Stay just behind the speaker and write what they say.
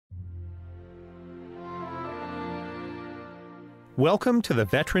Welcome to the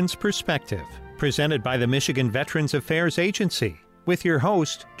Veterans Perspective, presented by the Michigan Veterans Affairs Agency, with your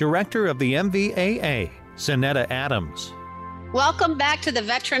host, Director of the MVAA, Zanetta Adams. Welcome back to the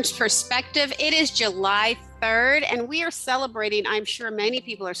Veterans Perspective. It is July 3rd, and we are celebrating, I'm sure many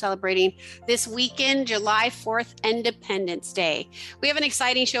people are celebrating this weekend, July 4th, Independence Day. We have an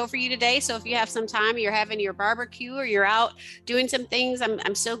exciting show for you today, so if you have some time, you're having your barbecue or you're out doing some things,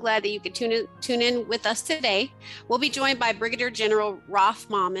 I'm so glad that you could tune in with us today. We'll be joined by Brigadier General Rolf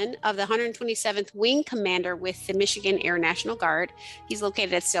Mallmann of the 127th Wing Commander with the Michigan Air National Guard. He's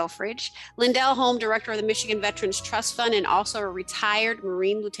located at Selfridge. Lindell Holm, Director of the Michigan Veterans Trust Fund and also a retired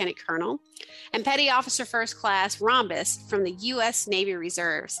Marine Lieutenant Colonel, and Petty Officer First Class Rhombus from the U.S. Navy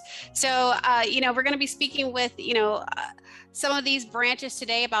Reserves. So, we're going to be speaking with, some of these branches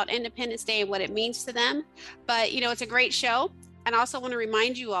today about Independence Day and what it means to them. But, it's a great show. And I also want to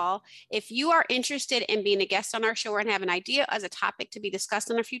remind you all, if you are interested in being a guest on our show and have an idea as a topic to be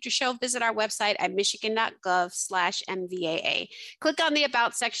discussed on a future show, visit our website at michigan.gov/MVAA. Click on the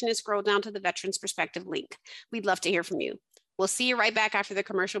About section and scroll down to the Veterans Perspective link. We'd love to hear from you. We'll see you right back after the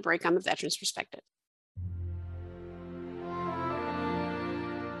commercial break on the Veterans Perspective.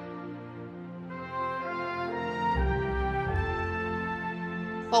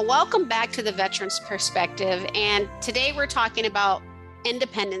 Well, welcome back to the Veterans Perspective. And today we're talking about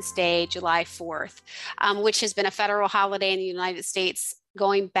Independence Day, July 4th, which has been a federal holiday in the United States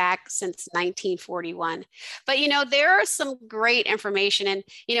going back since 1941. But, there are some great information. And,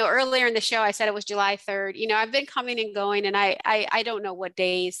 earlier in the show, I said it was July 3rd. I've been coming and going, and I don't know what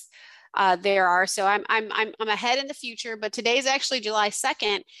days there are. So I'm ahead in the future, but today's actually July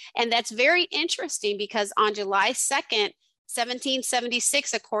 2nd. And that's very interesting because on July 2nd,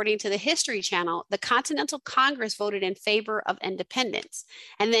 1776, according to the History Channel, the Continental Congress voted in favor of independence.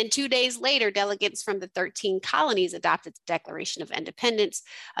 And then 2 days later, delegates from the 13 colonies adopted the Declaration of Independence,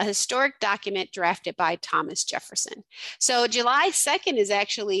 a historic document drafted by Thomas Jefferson. So July 2nd is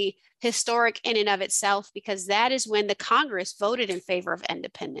actually historic in and of itself because that is when the Congress voted in favor of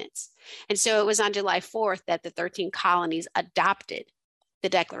independence. And so it was on July 4th that the 13 colonies adopted the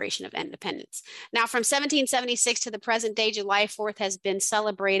Declaration of Independence. Now, from 1776 to the present day, July 4th has been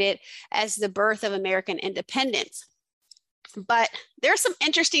celebrated as the birth of American independence. But there's some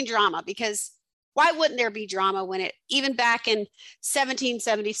interesting drama because why wouldn't there be drama when even back in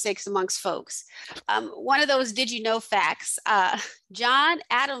 1776 amongst folks? One of those did you know facts, John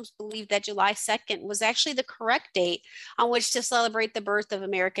Adams believed that July 2nd was actually the correct date on which to celebrate the birth of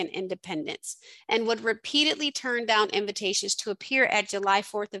American independence and would repeatedly turn down invitations to appear at July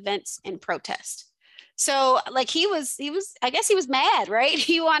 4th events in protest. So he was mad, right?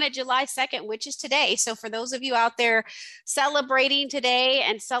 He wanted July 2nd, which is today. So for those of you out there celebrating today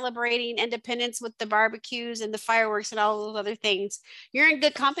and celebrating independence with the barbecues and the fireworks and all those other things, you're in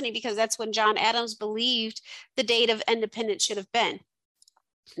good company because that's when John Adams believed the date of independence should have been.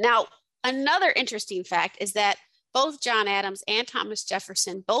 Now, another interesting fact is that both John Adams and Thomas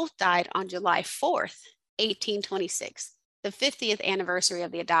Jefferson both died on July 4th, 1826. The 50th anniversary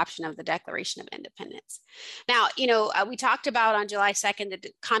of the adoption of the Declaration of Independence. Now, we talked about on July 2nd,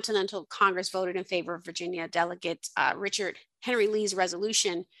 the Continental Congress voted in favor of Virginia delegate Richard Henry Lee's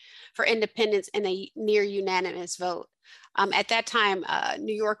resolution for independence in a near unanimous vote. At that time,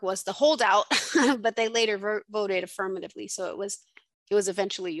 New York was the holdout, but they later voted affirmatively. So it was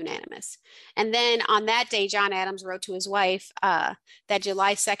eventually unanimous. And then on that day, John Adams wrote to his wife that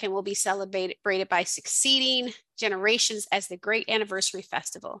July 2nd will be celebrated by succeeding generations as the great anniversary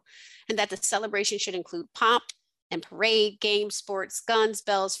festival, and that the celebration should include pomp and parade, games, sports, guns,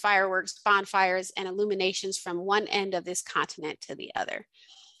 bells, fireworks, bonfires, and illuminations from one end of this continent to the other.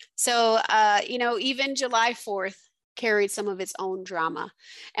 So, even July 4th carried some of its own drama.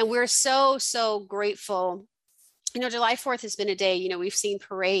 And we're so, so grateful. July 4th has been a day, we've seen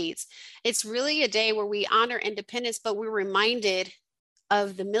parades. It's really a day where we honor independence, but we're reminded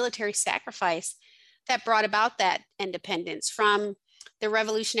of the military sacrifice that brought about that independence, from the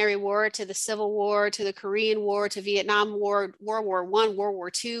Revolutionary War to the Civil War to the Korean War to Vietnam War, World War I, World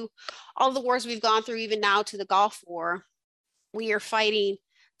War II, all the wars we've gone through, even now to the Gulf War. We are fighting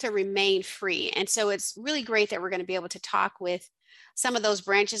to remain free. And so it's really great that we're going to be able to talk with some of those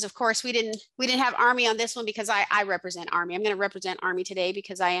branches. Of course, we didn't have Army on this one because I represent Army. I'm going to represent Army today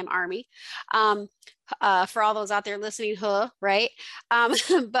because I am Army. For all those out there listening, right?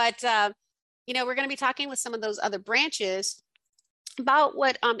 But we're going to be talking with some of those other branches about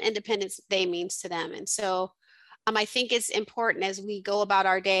what Independence Day means to them. And so I think it's important as we go about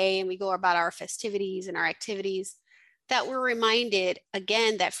our day and we go about our festivities and our activities that we're reminded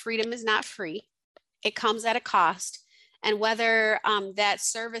again that freedom is not free. It comes at a cost. and whether that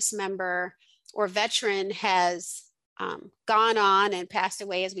service member or veteran has gone on and passed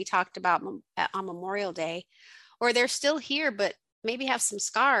away, as we talked about on Memorial Day, or they're still here, but maybe have some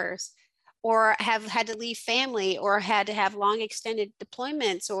scars, or have had to leave family, or had to have long extended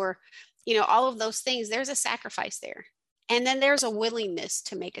deployments, or, all of those things. There's a sacrifice there. And then there's a willingness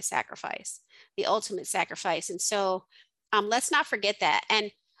to make a sacrifice, the ultimate sacrifice. And so let's not forget that.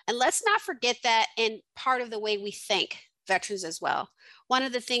 And let's not forget that in part of the way we thank veterans as well. One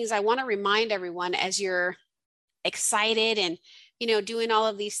of the things I want to remind everyone as you're excited and, doing all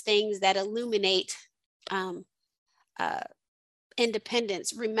of these things that illuminate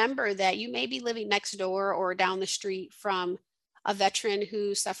independence, remember that you may be living next door or down the street from a veteran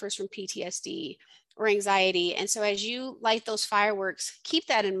who suffers from PTSD or anxiety. And so as you light those fireworks, keep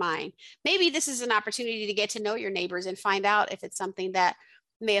that in mind. Maybe this is an opportunity to get to know your neighbors and find out if it's something that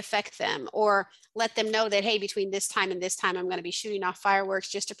may affect them, or let them know that, hey, between this time and this time, I'm going to be shooting off fireworks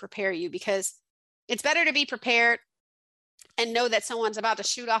just to prepare you, because it's better to be prepared and know that someone's about to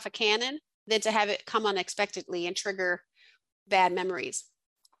shoot off a cannon than to have it come unexpectedly and trigger bad memories.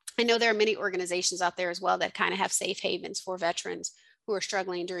 I know there are many organizations out there as well that kind of have safe havens for veterans who are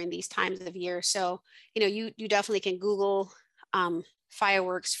struggling during these times of year. So, you definitely can Google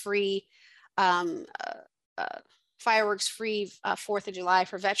fireworks free 4th of July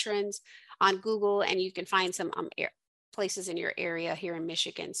for veterans on Google, and you can find some places in your area here in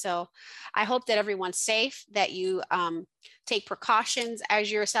Michigan. So I hope that everyone's safe, that you take precautions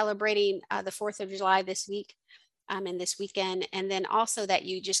as you're celebrating the 4th of July this week and this weekend. And then also that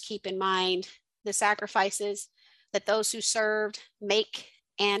you just keep in mind the sacrifices that those who served make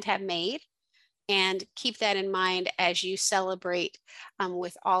and have made, and keep that in mind as you celebrate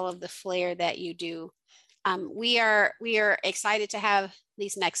with all of the flair that you do. We are excited to have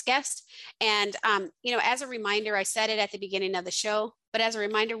these next guests. And, as a reminder, I said it at the beginning of the show, but as a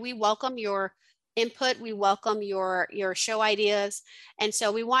reminder, we welcome your input. We welcome your show ideas. And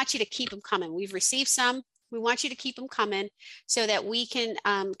so we want you to keep them coming. We've received some. We want you to keep them coming so that we can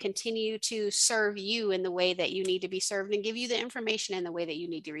continue to serve you in the way that you need to be served, and give you the information in the way that you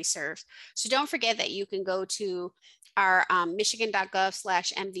need to be served. So don't forget that you can go to our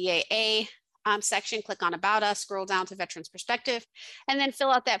michigan.gov/MVAA section, click on About Us, scroll down to Veterans Perspective, and then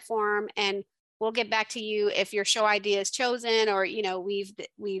fill out that form, and we'll get back to you if your show idea is chosen, or we've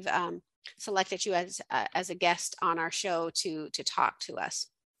selected you as a guest on our show to talk to us.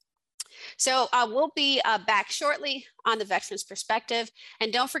 So we'll be back shortly on the Veterans Perspective.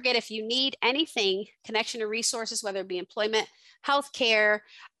 And don't forget, if you need anything, connection to resources, whether it be employment, healthcare,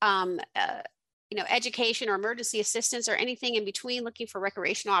 education, or emergency assistance, or anything in between, looking for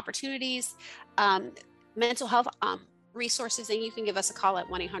recreational opportunities, mental health resources, then you can give us a call at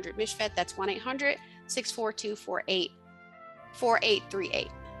 1-800-MISHFED. That's 1-800-642-4838.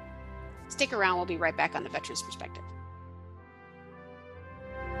 Stick around. We'll be right back on the Veterans Perspective.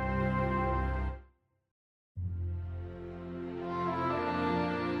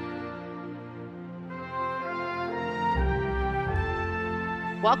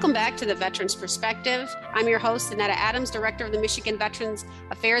 Welcome back to the Veterans Perspective. I'm your host, Annetta Adams, Director of the Michigan Veterans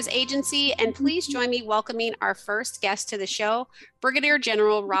Affairs Agency, and please join me welcoming our first guest to the show, Brigadier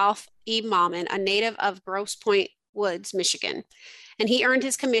General Ralph E. Mauman, a native of Grosse Pointe Woods, Michigan. And he earned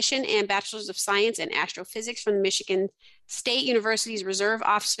his commission and Bachelor's of Science in Astrophysics from the Michigan State University's Reserve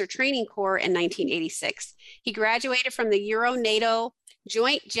Officer Training Corps in 1986. He graduated from the Euro-NATO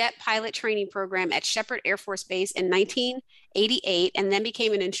Joint Jet Pilot Training Program at Sheppard Air Force Base in 1988, and then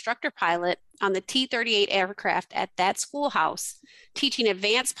became an instructor pilot on the T-38 aircraft at that schoolhouse, teaching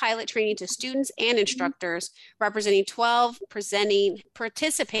advanced pilot training to students and instructors representing 12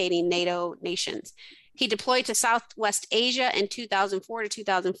 participating NATO nations. He deployed to Southwest Asia in 2004 to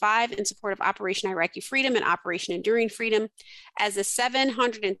 2005 in support of Operation Iraqi Freedom and Operation Enduring Freedom as the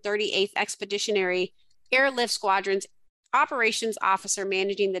 738th Expeditionary Airlift Squadron's operations officer,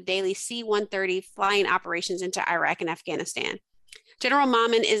 managing the daily C-130 flying operations into Iraq and Afghanistan. General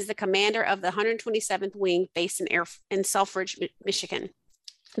Mauman is the commander of the 127th Wing based in Selfridge, Michigan.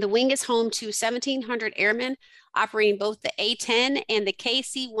 The wing is home to 1,700 airmen operating both the A-10 and the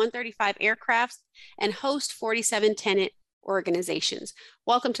KC-135 aircrafts, and host 47 tenant organizations.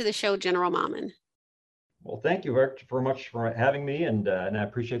 Welcome to the show, General Mauman. Well, thank you very much for having me, and I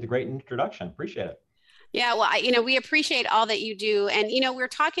appreciate the great introduction. Appreciate it. Yeah, well, we appreciate all that you do. And, we're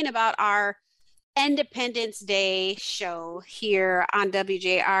talking about our Independence Day show here on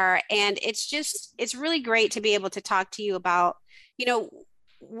WJR. And it's really great to be able to talk to you about,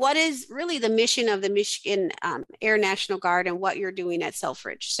 what is really the mission of the Michigan Air National Guard and what you're doing at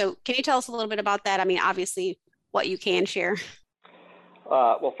Selfridge. So can you tell us a little bit about that? I mean, obviously, what you can share.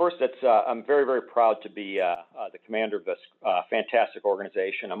 Well, first, I'm very, very proud to be the commander of this fantastic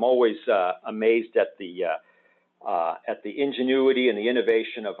organization. I'm always amazed at the ingenuity and the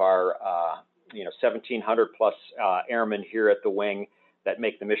innovation of our 1,700 plus airmen here at the wing that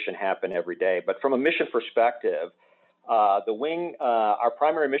make the mission happen every day. But from a mission perspective, the wing, our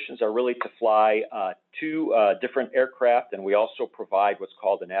primary missions are really to fly two different aircraft, and we also provide what's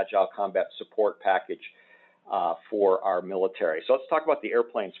called an Agile Combat Support Package for our military. So let's talk about the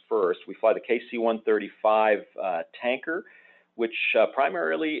airplanes first. We fly the KC-135 tanker, which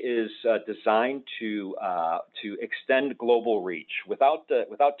primarily is designed to extend global reach. Without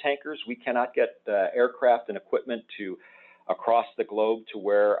tankers, we cannot get aircraft and equipment across the globe to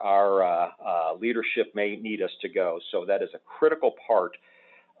where our leadership may need us to go. So that is a critical part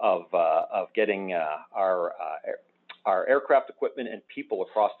of getting our aircraft equipment and people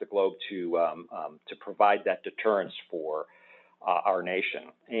across the globe to provide that deterrence for our nation.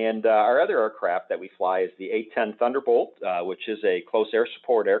 And our other aircraft that we fly is the A-10 Thunderbolt, which is a close air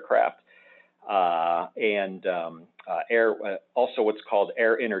support aircraft, and also what's called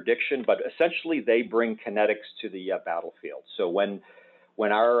air interdiction, but essentially they bring kinetics to the battlefield. So when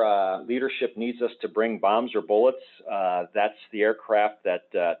our leadership needs us to bring bombs or bullets, that's the aircraft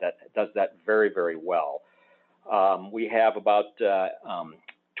that does that very, very well. We have about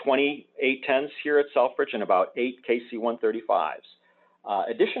 20 A-10s here at Selfridge and about 8 KC-135s.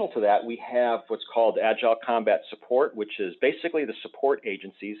 Additional to that, we have what's called Agile Combat Support, which is basically the support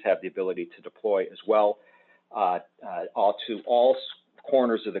agencies have the ability to deploy as well to all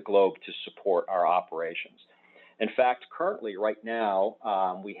corners of the globe to support our operations. In fact, currently, right now,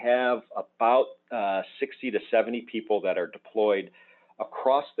 we have about 60 to 70 people that are deployed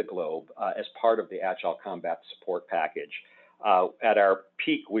across the globe as part of the Agile Combat Support Package. At our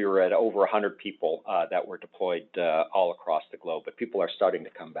peak, we were at over 100 people that were deployed all across the globe, but people are starting to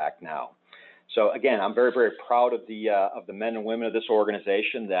come back now. So again, I'm very, very proud of the men and women of this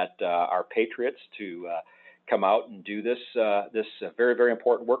organization that are patriots to come out and do this very, very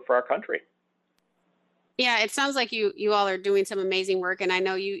important work for our country. Yeah, it sounds like you all are doing some amazing work, and I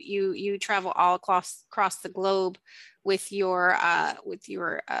know you travel all across the globe with your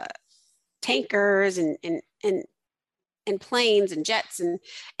tankers and planes and jets, and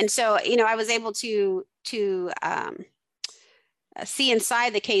so I was able to see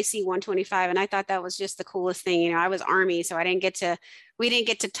inside the KC-125, and I thought that was just the coolest thing. I was Army, so we didn't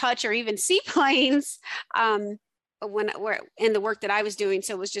get to touch or even see planes when we're in the work that I was doing.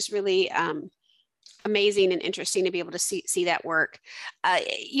 So it was just really amazing and interesting to be able to see that work.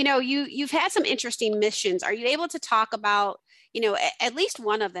 You've had some interesting missions. Are you able to talk about, at least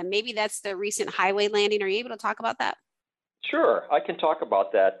one of them? Maybe that's the recent highway landing. Are you able to talk about that? Sure, I can talk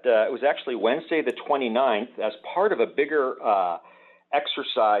about that. It was actually Wednesday the 29th as part of a bigger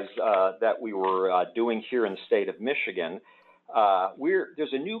exercise that we were doing here in the state of Michigan.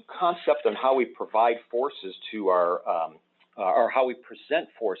 There's a new concept on how we provide forces to our, or how we present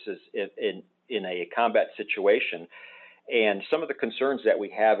forces in a combat situation. And some of the concerns that we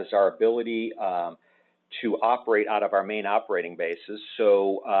have is our ability to operate out of our main operating bases.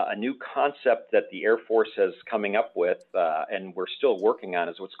 So a new concept that the Air Force is coming up with, and we're still working on,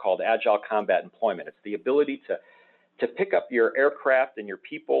 is what's called Agile Combat Employment. It's the ability to pick up your aircraft and your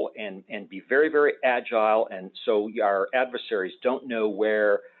people and be very, very agile, and so our adversaries don't know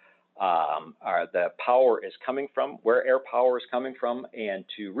where the power is coming from, where air power is coming from, and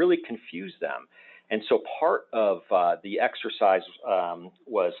to really confuse them. And so part of the exercise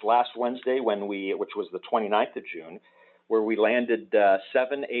was last Wednesday which was the 29th of June, where we landed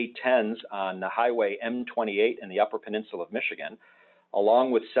 7 A-10s on the highway M28 in the Upper Peninsula of Michigan,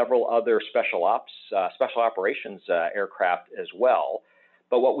 along with several other special operations aircraft as well.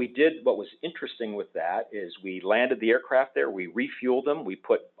 But what was interesting with that is we landed the aircraft there, we refueled them, we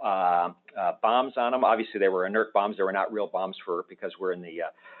put bombs on them. Obviously, they were inert bombs; they were not real bombs because we're in the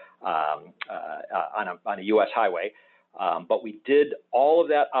on a U.S. highway. But we did all of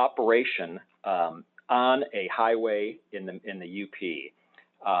that operation on a highway in the UP.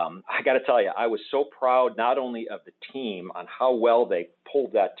 I got to tell you, I was so proud not only of the team on how well they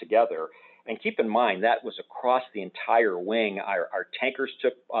pulled that together, and keep in mind that was across the entire wing. Our tankers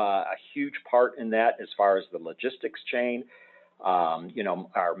took a huge part in that as far as the logistics chain.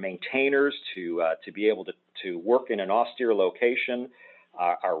 Our maintainers to be able to work in an austere location.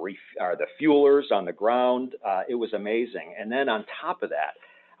 The fuelers on the ground, it was amazing. And then on top of that,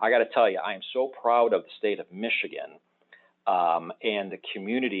 I got to tell you, I am so proud of the state of Michigan and the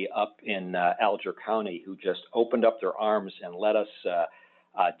community up in Alger County who just opened up their arms and let us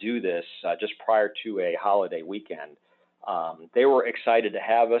do this just prior to a holiday weekend. They were excited to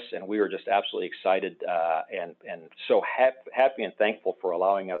have us, and we were just absolutely excited and so happy and thankful for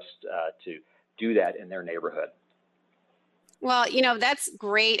allowing us to do that in their neighborhood. Well, that's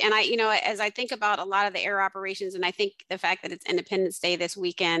great. And as I think about a lot of the air operations, and I think the fact that it's Independence Day this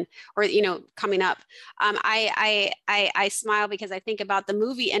weekend, or, coming up, I smile because I think about the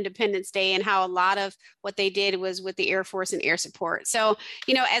movie Independence Day and how a lot of what they did was with the Air Force and air support. So,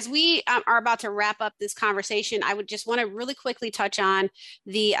 as we are about to wrap up this conversation, I would just want to really quickly touch on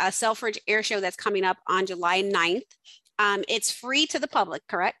the Selfridge Air Show that's coming up on July 9th. It's free to the public,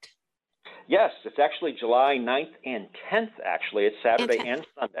 correct? Yes, it's actually July 9th and 10th, actually. It's Saturday and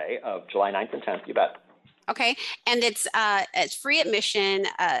Sunday of July 9th and 10th, you bet. Okay, and it's free admission.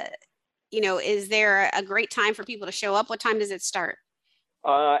 Is there a great time for people to show up? What time does it start?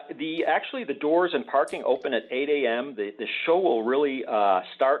 The doors and parking open at 8 a.m. The show will really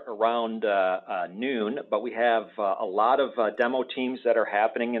start around noon, but we have a lot of demo teams that are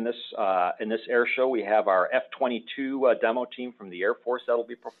happening in this air show. We have our F-22 demo team from the Air Force that will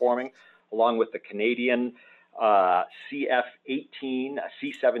be performing, along with the Canadian CF-18,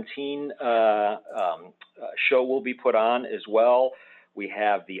 C-17 show will be put on as well. We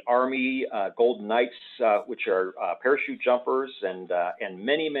have the Army Golden Knights, which are parachute jumpers, and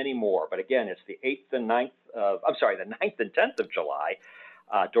many, many more. But again, it's the 9th and 10th of July.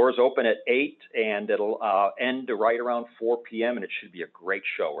 Doors open at 8, and it'll end right around 4 p.m., and it should be a great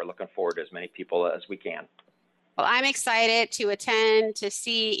show. We're looking forward to as many people as we can. Well, I'm excited to attend, to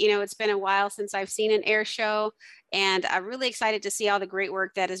see, it's been a while since I've seen an air show, and I'm really excited to see all the great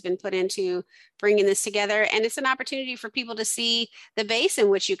work that has been put into bringing this together. And it's an opportunity for people to see the base in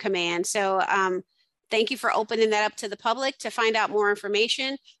which you command. So thank you for opening that up to the public. To find out more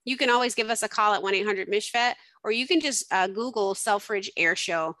information, you can always give us a call at 1-800-MICHVET, or you can just Google Selfridge Air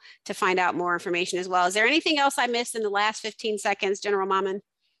Show to find out more information as well. Is there anything else I missed in the last 15 seconds, General Mauman?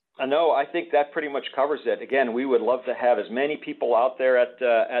 No, I think that pretty much covers it. Again, we would love to have as many people out there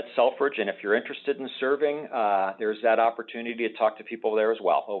at Selfridge, and if you're interested in serving, there's that opportunity to talk to people there as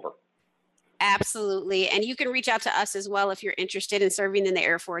well. Over. Absolutely. And you can reach out to us as well if you're interested in serving in the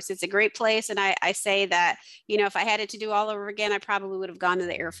Air Force. It's a great place. And I say that, if I had it to do all over again, I probably would have gone to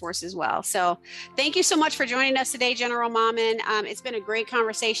the Air Force as well. So thank you so much for joining us today, General Mauman. It's been a great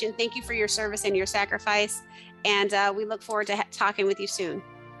conversation. Thank you for your service and your sacrifice. And we look forward to talking with you soon.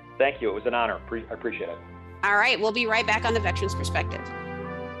 Thank you. It was an honor. I appreciate it. All right. We'll be right back on the Veterans Perspective.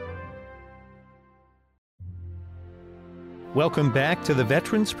 Welcome back to the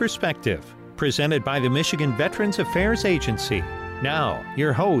Veterans Perspective, presented by the Michigan Veterans Affairs Agency. Now,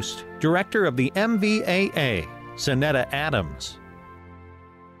 your host, Director of the MVAA, Zanetta Adams.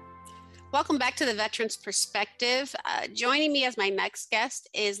 Welcome back to the Veterans Perspective. Joining me as my next guest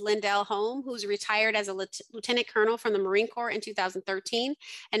is Lindell Holm, who's retired as a lieutenant colonel from the Marine Corps in 2013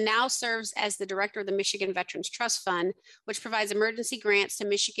 and now serves as the director of the Michigan Veterans Trust Fund, which provides emergency grants to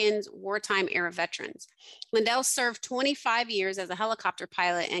Michigan's wartime era veterans. Lindell served 25 years as a helicopter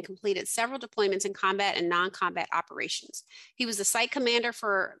pilot and completed several deployments in combat and non-combat operations. He was the site commander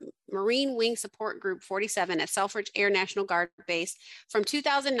for Marine Wing Support Group 47 at Selfridge Air National Guard Base from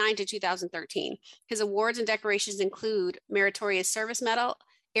 2009 to 2013. His awards and decorations include Meritorious Service Medal,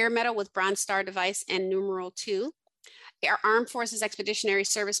 Air Medal with Bronze Star Device and numeral 2, Armed Forces Expeditionary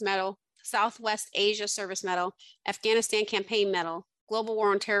Service Medal, Southwest Asia Service Medal, Afghanistan Campaign Medal, Global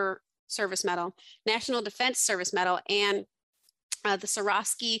War on Terror Service Medal, National Defense Service Medal, and the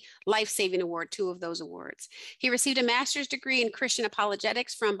Swarovski Life Saving Award, 2 of those awards. He received a master's degree in Christian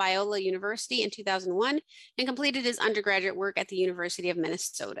apologetics from Biola University in 2001 and completed his undergraduate work at the University of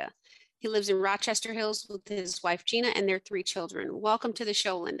Minnesota. He lives in Rochester Hills with his wife, Gina, and their 3 children. Welcome to the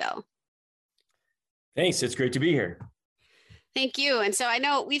show, Lindell. Thanks. It's great to be here. Thank you. And so I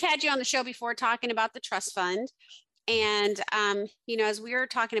know we've had you on the show before talking about the trust fund. And, as we were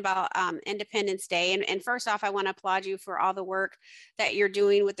talking about Independence Day, and first off, I want to applaud you for all the work that you're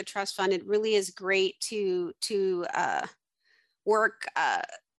doing with the trust fund. It really is great to work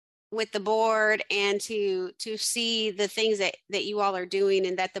with the board and to see the things that you all are doing,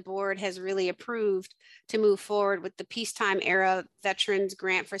 and that the board has really approved to move forward with the peacetime era veterans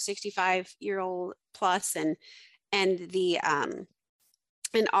grant for 65-year-old plus, and the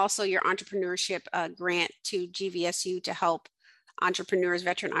and also your entrepreneurship grant to GVSU to help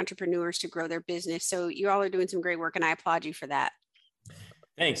veteran entrepreneurs to grow their business. So you all are doing some great work, and I applaud you for that.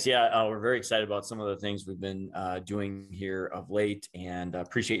 Thanks. Yeah, we're very excited about some of the things we've been doing here of late, and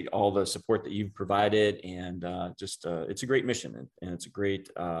appreciate all the support that you've provided. And it's a great mission, and it's a great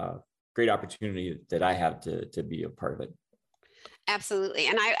opportunity that I have to be a part of it. Absolutely.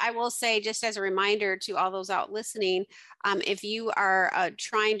 And I will say, just as a reminder to all those out listening, if you are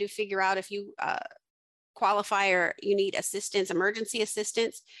trying to figure out if you qualify or you need assistance, emergency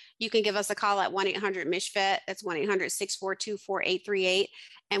assistance, you can give us a call at 1-800-MISH-VET. That's 1-800-642-4838.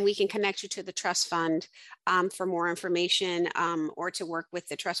 And we can connect you to the trust fund for more information or to work with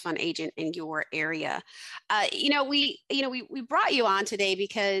the trust fund agent in your area. We brought you on today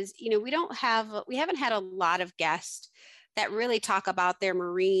because, we haven't had a lot of guests that really talk about their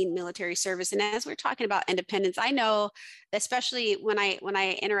Marine military service. And as we're talking about independence, I know, especially when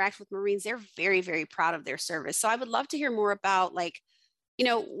I interact with Marines, they're very, very proud of their service. So I would love to hear more about,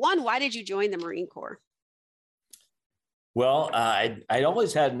 one, why did you join the Marine Corps? Well, I'd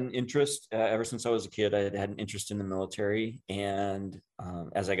always had an interest ever since I was a kid. I had an interest in the military, and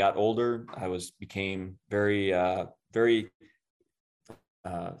as I got older, I became very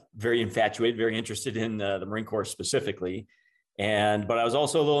infatuated, very interested in the Marine Corps specifically. But I was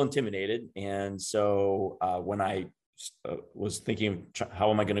also a little intimidated. And so when I was thinking,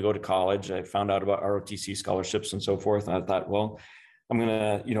 how am I going to go to college? I found out about ROTC scholarships and so forth. And I thought, well, I'm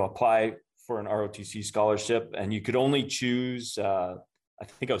going to, apply for an ROTC scholarship. And you could only choose, I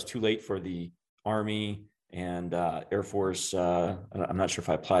think I was too late for the Army and Air Force. I'm not sure if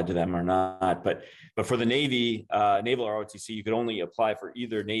I applied to them or not, but for the Navy, Naval ROTC, you could only apply for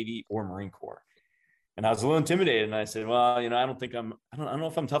either Navy or Marine Corps. And I was a little intimidated, and I said, well, I don't know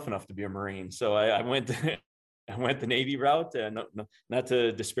if I'm tough enough to be a Marine. So I went the Navy route, and not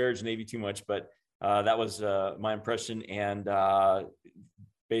to disparage Navy too much, but that was my impression. And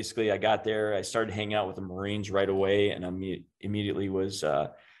basically I got there, I started hanging out with the Marines right away, and I immediately was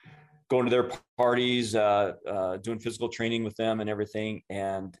going to their parties, doing physical training with them and everything.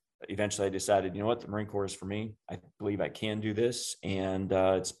 And eventually I decided, the Marine Corps is for me. I believe I can do this. And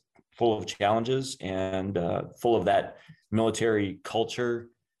it's full of challenges and full of that military culture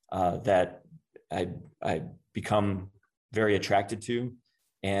that I become very attracted to,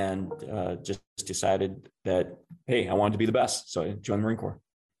 and just decided that, hey, I wanted to be the best. So I joined the Marine Corps.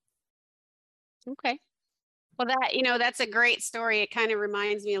 Okay. Well, that's a great story. It kind of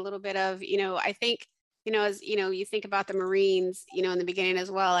reminds me a little bit of, I think, as, you think about the Marines, in the beginning as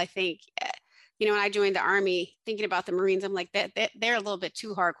well, I think, when I joined the Army, thinking about the Marines, I'm like, that they're a little bit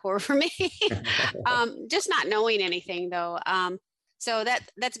too hardcore for me. Just not knowing anything though. So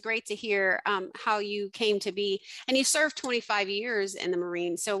that's great to hear how you came to be, and you served 25 years in the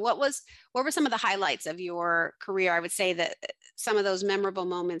Marines. So what were some of the highlights of your career? I would say that some of those memorable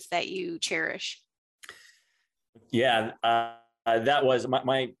moments that you cherish. Yeah, that was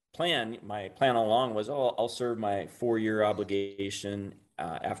my plan. My plan all along was, I'll serve my 4-year obligation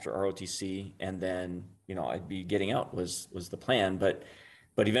after ROTC, and then I'd be getting out was the plan. But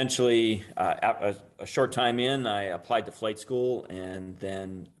eventually, a short time in, I applied to flight school and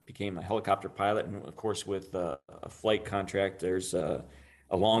then became a helicopter pilot. And of course, with a flight contract, there's a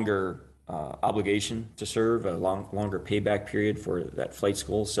longer obligation to serve, a longer payback period for that flight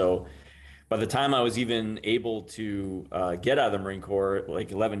school. So by the time I was even able to get out of the Marine Corps,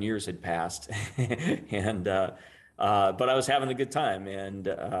 like 11 years had passed, and but I was having a good time, and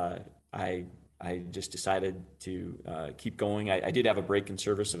I just decided to keep going. I did have a break in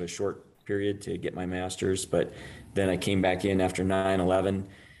service of a short period to get my master's, but then I came back in after 9/11,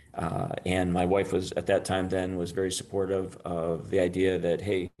 and my wife was at that time was very supportive of the idea that,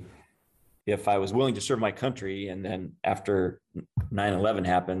 hey, if I was willing to serve my country, and then after 9/11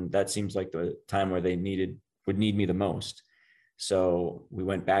 happened, that seems like the time where they would need me the most. So we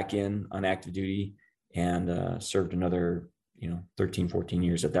went back in on active duty and served another 13, 14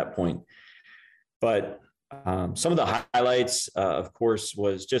 years at that point. But some of the highlights, of course,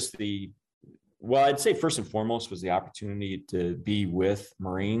 was just I'd say first and foremost was the opportunity to be with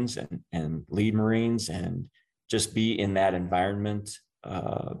Marines and lead Marines and just be in that environment,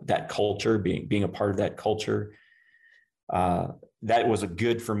 that culture, being a part of that culture. That was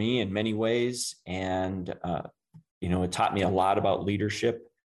good for me in many ways. And, it taught me a lot about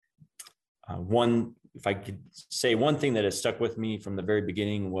leadership. If I could say one thing that has stuck with me from the very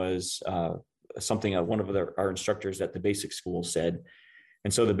beginning was something one of our instructors at the basic school said.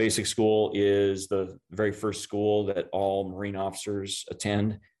 And so the basic school is the very first school that all Marine officers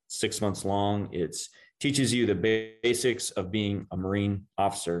attend, 6 months long. It teaches you the basics of being a Marine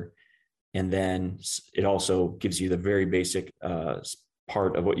officer. And then it also gives you the very basic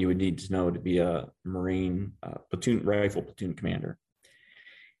part of what you would need to know to be a Marine rifle platoon commander.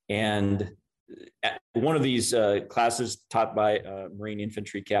 And at one of these classes taught by a Marine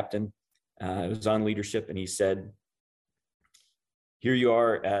infantry captain, it was on leadership, and he said, here you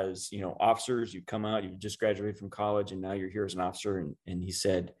are as, officers, you come out, you just graduated from college, and now you're here as an officer. And he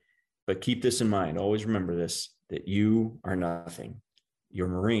said, but keep this in mind, always remember this, that you are nothing. Your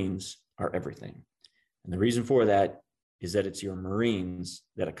Marines are everything. And the reason for that is that it's your Marines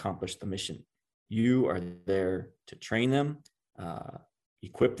that accomplish the mission. You are there to train them,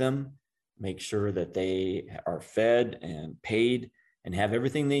 equip them, make sure that they are fed and paid and have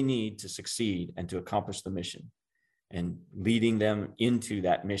everything they need to succeed and to accomplish the mission. And leading them into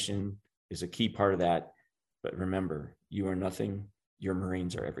that mission is a key part of that. But remember, you are nothing. Your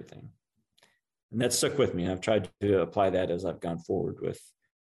Marines are everything. And that stuck with me. I've tried to apply that as I've gone forward with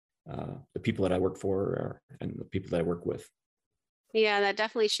the people that I work for and the people that I work with. Yeah, that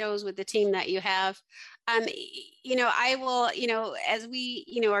definitely shows with the team that you have. I will, as we,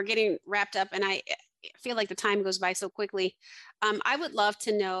 are getting wrapped up, and I feel like the time goes by so quickly. I would love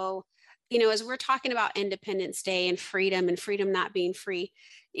to know, as we're talking about Independence Day and freedom not being free,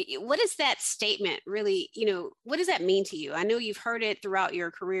 what is that statement really, what does that mean to you? I know you've heard it throughout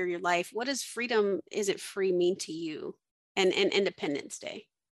your career, your life. What does freedom isn't free mean to you and Independence Day?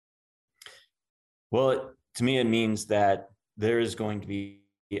 Well, to me, it means that there is going to be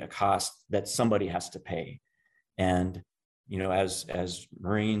a cost that somebody has to pay. And, as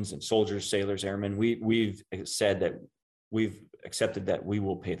Marines and soldiers, sailors, airmen, we've said that we've accepted that we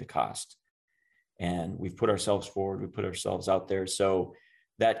will pay the cost. And we've put ourselves forward, we put ourselves out there. So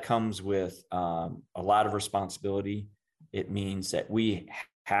that comes with a lot of responsibility. It means that we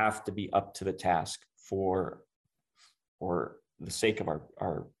have to be up to the task for the sake of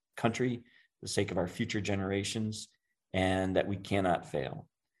our country, the sake of our future generations, and that we cannot fail.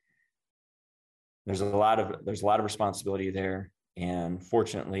 There's a lot of responsibility there. And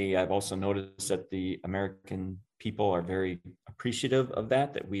fortunately, I've also noticed that the American people are very appreciative of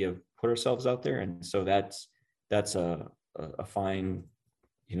that we have put ourselves out there. And so that's a fine,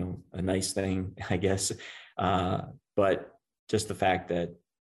 a nice thing, I guess. But just the fact that,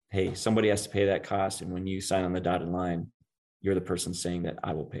 hey, somebody has to pay that cost. And when you sign on the dotted line, you're the person saying that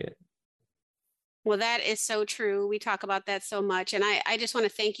I will pay it. Well, that is so true. We talk about that so much. And I just want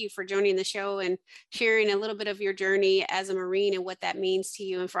to thank you for joining the show and sharing a little bit of your journey as a Marine and what that means to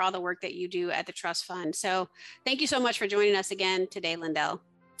you and for all the work that you do at the Trust Fund. So thank you so much for joining us again today, Lindell.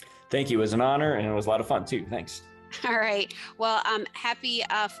 Thank you. It was an honor, and it was a lot of fun too. Thanks. All right. Well, happy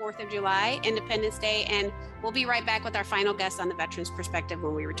 4th of July, Independence Day. And we'll be right back with our final guest on the Veterans Perspective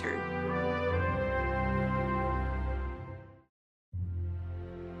when we return.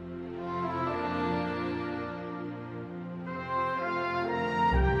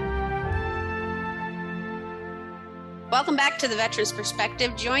 Welcome back to the Veterans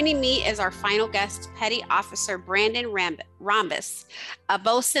Perspective. Joining me is our final guest, Petty Officer Brandon Rhombus, a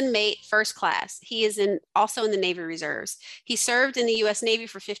bosun mate first class. He is also in the Navy Reserves. He served in the U.S. Navy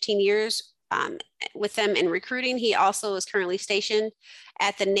for 15 years with them in recruiting. He also is currently stationed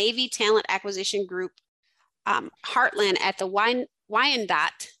at the Navy Talent Acquisition Group, Heartland at the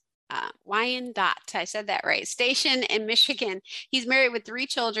Wyandotte, I said that right, station in Michigan. He's married with 3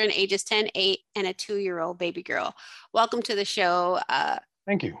 children, ages 10, 8, and a 2-year-old baby girl. Welcome to the show.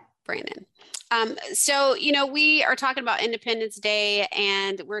 Thank you, Brandon. So, we are talking about Independence Day,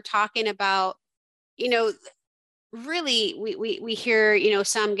 and we're talking about, really, we hear,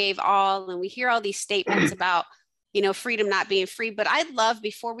 some gave all, and we hear all these statements about, freedom not being free. But I'd love,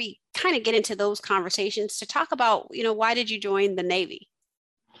 before we kind of get into those conversations, to talk about, why did you join the Navy?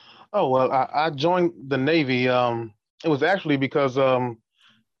 Oh, well, I joined the Navy. It was actually because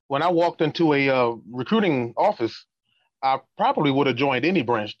when I walked into a recruiting office, I probably would have joined any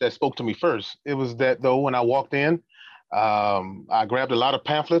branch that spoke to me first. It was that, though, when I walked in, I grabbed a lot of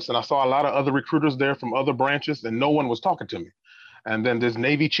pamphlets and I saw a lot of other recruiters there from other branches, and no one was talking to me. And then this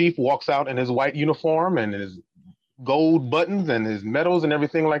Navy chief walks out in his white uniform and his gold buttons and his medals and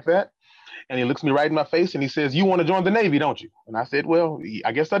everything like that. And he looks me right in my face and he says, "You want to join the Navy, don't you?" And I said, "Well,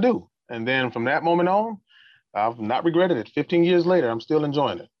 I guess I do." And then from that moment on, I've not regretted it. 15 years later, I'm still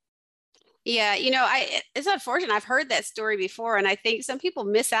enjoying it. Yeah, it's unfortunate. I've heard that story before, and I think some people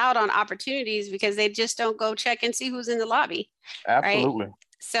miss out on opportunities because they just don't go check and see who's in the lobby. Absolutely. Right?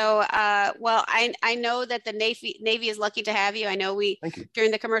 So, well, I know that the Navy is lucky to have you. I know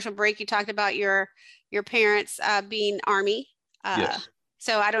during the commercial break, you talked about your parents being Army. Yes.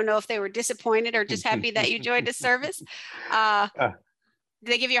 So I don't know if they were disappointed or just happy that you joined the service. Did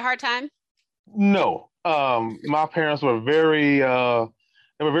they give you a hard time? No. My parents were very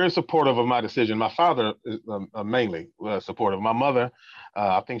supportive of my decision. My father is mainly supportive. My mother,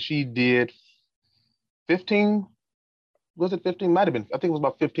 I think she did 15 was it 15? Might have been. I think it was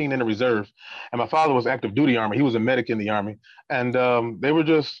about 15 in the reserve. And my father was active duty Army. He was a medic in the Army. And they were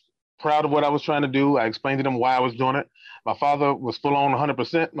just proud of what I was trying to do. I explained to them why I was doing it. My father was full on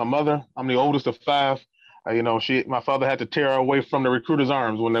 100%. My mother, I'm the oldest of five. My father had to tear her away from the recruiter's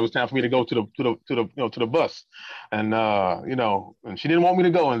arms when it was time for me to go to the bus, and and she didn't want me to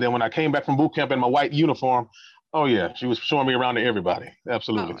go. And then when I came back from boot camp in my white uniform, oh yeah, she was showing me around to everybody.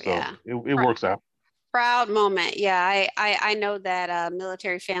 Absolutely. Oh, so yeah. it works out. Proud moment. Yeah, I know that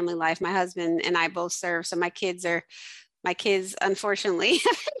military family life. My husband and I both serve, so my kids, unfortunately,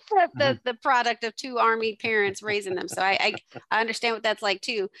 the product of two Army parents raising them. So I understand what that's like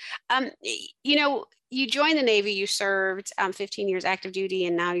too. You joined the Navy, you served 15 years active duty,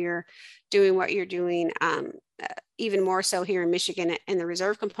 and now you're doing what you're doing, even more so here in Michigan in the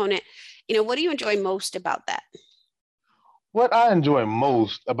reserve component. What do you enjoy most about that? What I enjoy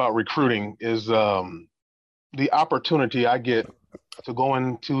most about recruiting is the opportunity I get to go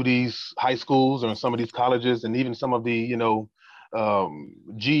into these high schools or some of these colleges and even some of the,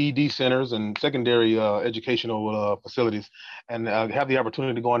 GED centers and secondary educational facilities, and have the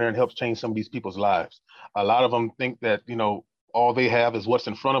opportunity to go in there and help change some of these people's lives. A lot of them think that, all they have is what's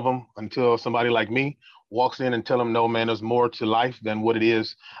in front of them until somebody like me walks in and tell them, no, man, there's more to life than what it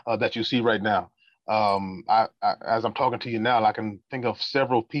is that you see right now. As I'm talking to you now, I can think of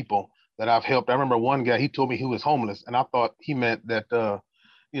several people that I've helped. I remember one guy, he told me he was homeless, and I thought he meant that,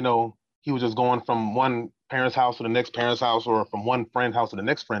 he was just going from one parent's house to the next parent's house, or from one friend's house to the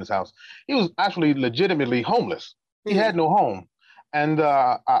next friend's house. He was actually legitimately homeless. He had no home. And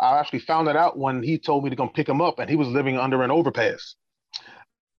I actually found that out when he told me to come pick him up, and he was living under an overpass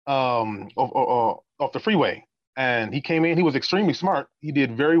off the freeway. And he came in, he was extremely smart. He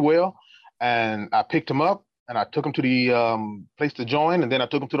did very well. And I picked him up and I took him to the place to join. And then I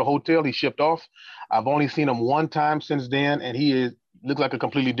took him to the hotel. He shipped off. I've only seen him one time since then, and looks like a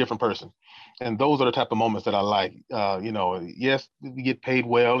completely different person. And those are the type of moments that I like. Yes, we get paid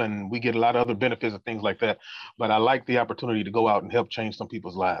well and we get a lot of other benefits and things like that. But I like the opportunity to go out and help change some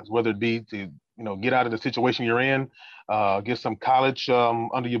people's lives, whether it be to, get out of the situation you're in, get some college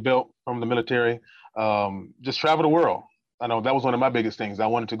under your belt from the military, just travel the world. I know that was one of my biggest things. I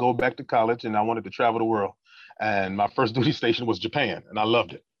wanted to go back to college and I wanted to travel the world. And my first duty station was Japan, and I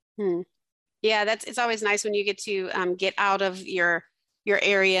loved it. Yeah, it's always nice when you get to get out of your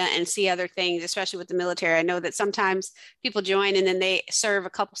area and see other things, especially with the military. I know that sometimes people join and then they serve a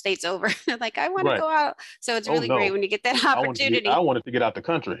couple states over. They're like, I want to go out. So it's really great when you get that opportunity. I wanted to get out the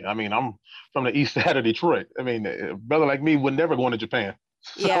country. I mean, I'm from the east side of Detroit. I mean, a brother like me would never go into Japan.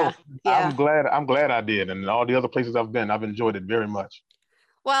 So yeah. I'm glad I did. And all the other places I've been, I've enjoyed it very much.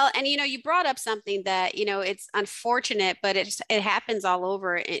 Well, and you brought up something that, it's unfortunate, but it happens all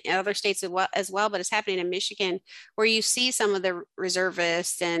over in other states as well, but it's happening in Michigan, where you see some of the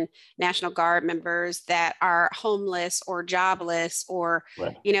reservists and National Guard members that are homeless or jobless, or,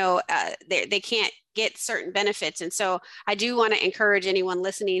 right. They can't get certain benefits. And so I do want to encourage anyone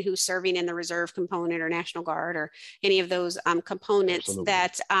listening who's serving in the reserve component or National Guard or any of those components, Absolutely.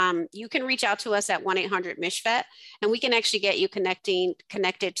 That you can reach out to us at 1-800-MICHVET, and we can actually get you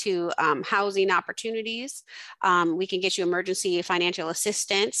connected to housing opportunities. We can get you emergency financial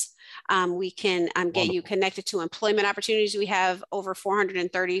assistance. We can get you connected to employment opportunities. We have over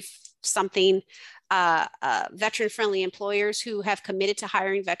 430 something veteran-friendly employers who have committed to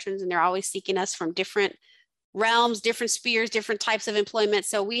hiring veterans, and they're always seeking us from different realms, different spheres, different types of employment.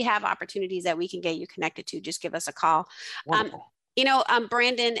 So we have opportunities that we can get you connected to. Just give us a call.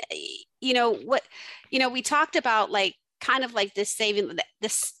 Brandon, we talked about kind of like this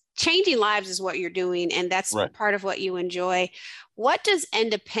changing lives is what you're doing, and that's right. Part of what you enjoy. What does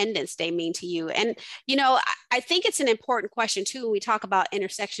Independence Day mean to you? And, I think it's an important question too, when we talk about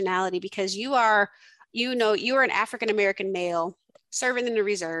intersectionality, because you are an African-American male serving in the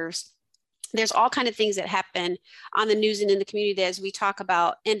reserves. There's all kinds of things that happen on the news and in the community as we talk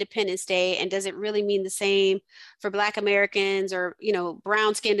about Independence Day. And does it really mean the same for Black Americans or,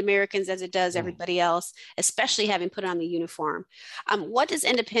 brown-skinned Americans as it does everybody else, especially having put on the uniform? What does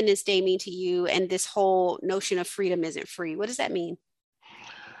Independence Day mean to you? And this whole notion of freedom isn't free, what does that mean?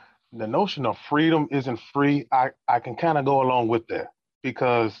 The notion of freedom isn't free. I can kind of go along with that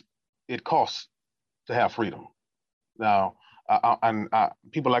because it costs to have freedom. Now,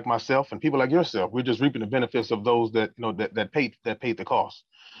 people like myself and people like yourself, we're just reaping the benefits of those that that paid the cost.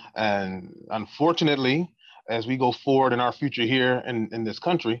 And unfortunately, as we go forward in our future here in this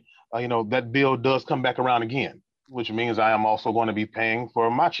country, that bill does come back around again, which means I am also going to be paying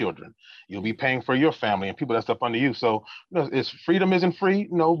for my children. You'll be paying for your family and people that's up under you. So freedom isn't free,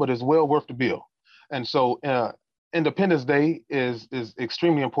 no, but it's well worth the bill. And so Independence Day is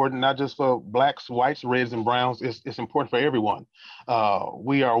extremely important, not just for blacks, whites, reds, and browns. It's important for everyone.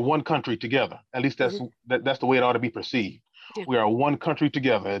 We are one country together. At least that's the way it ought to be perceived. Yeah. We are one country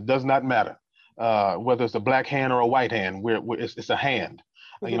together. It does not matter whether it's a black hand or a white hand. It's a hand.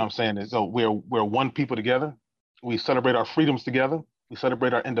 You know what I'm saying? So we're one people together. We celebrate our freedoms together. We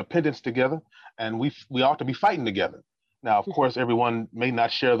celebrate our independence together, and we ought to be fighting together. Now, of course, everyone may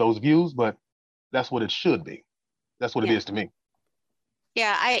not share those views, but that's what it should be. That's what it is to me.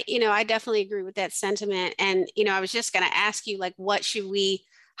 Yeah, I definitely agree with that sentiment. And, I was just going to ask you, like,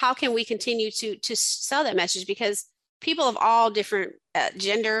 how can we continue to sell that message? Because people of all different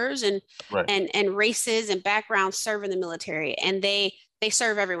genders and races and backgrounds serve in the military, and they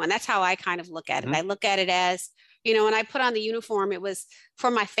serve everyone. That's how I kind of look at it. I look at it as, when I put on the uniform, it was for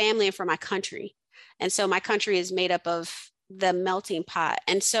my family and for my country. And so my country is made up of the melting pot.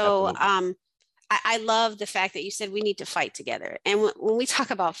 And so, I love the fact that you said we need to fight together. And when we talk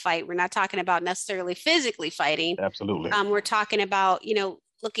about fight, we're not talking about necessarily physically fighting. Absolutely. We're talking about,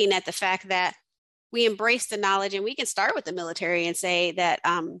 looking at the fact that we embrace the knowledge, and we can start with the military and say that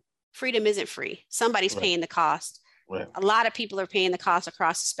freedom isn't free. Somebody's paying the cost. Right. A lot of people are paying the cost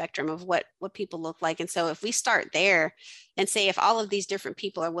across the spectrum of what people look like. And so if we start there and say, if all of these different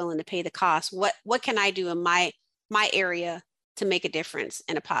people are willing to pay the cost, what can I do in my area to make a difference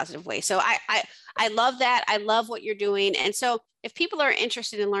in a positive way? So I love that. I love what you're doing. And so if people are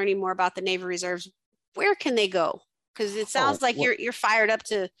interested in learning more about the Navy Reserves, where can they go? Because it sounds like you're fired up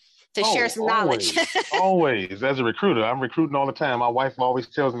to share some knowledge. Always. As a recruiter, I'm recruiting all the time. My wife always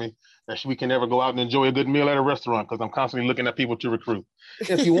tells me that we can never go out and enjoy a good meal at a restaurant because I'm constantly looking at people to recruit.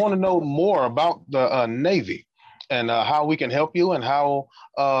 If you want to know more about the Navy and how we can help you and how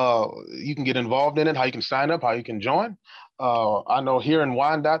you can get involved in it, how you can sign up, how you can join, I know here in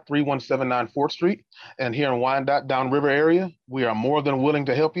Wyandotte, 3179 4th Street, and here in Wyandotte, downriver area, we are more than willing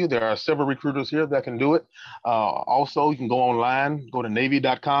to help you. There are several recruiters here that can do it. Also, you can go online, go to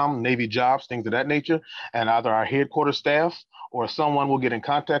Navy.com, Navy jobs, things of that nature, and either our headquarters staff or someone will get in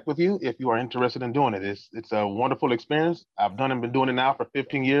contact with you if you are interested in doing it. It's a wonderful experience. I've been doing it now for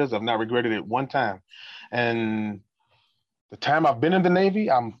 15 years. I've not regretted it one time. And the time I've been in the Navy,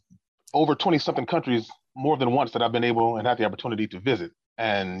 I'm over 20-something countries more than once that I've been able and had the opportunity to visit.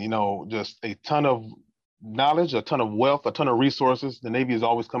 And, just a ton of knowledge, a ton of wealth, a ton of resources. The Navy is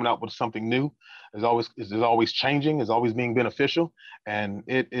always coming out with something new. It's always changing, it's always being beneficial. And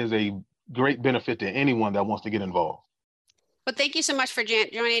it is a great benefit to anyone that wants to get involved. Well, thank you so much for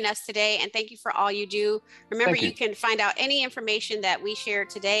joining us today, and thank you for all you do. Remember, you can find out any information that we shared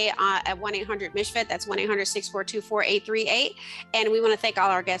today at 1-800-MISFIT. That's 1-800-642-4838. And we want to thank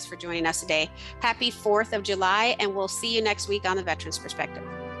all our guests for joining us today. Happy 4th of July, and we'll see you next week on The Veterans Perspective.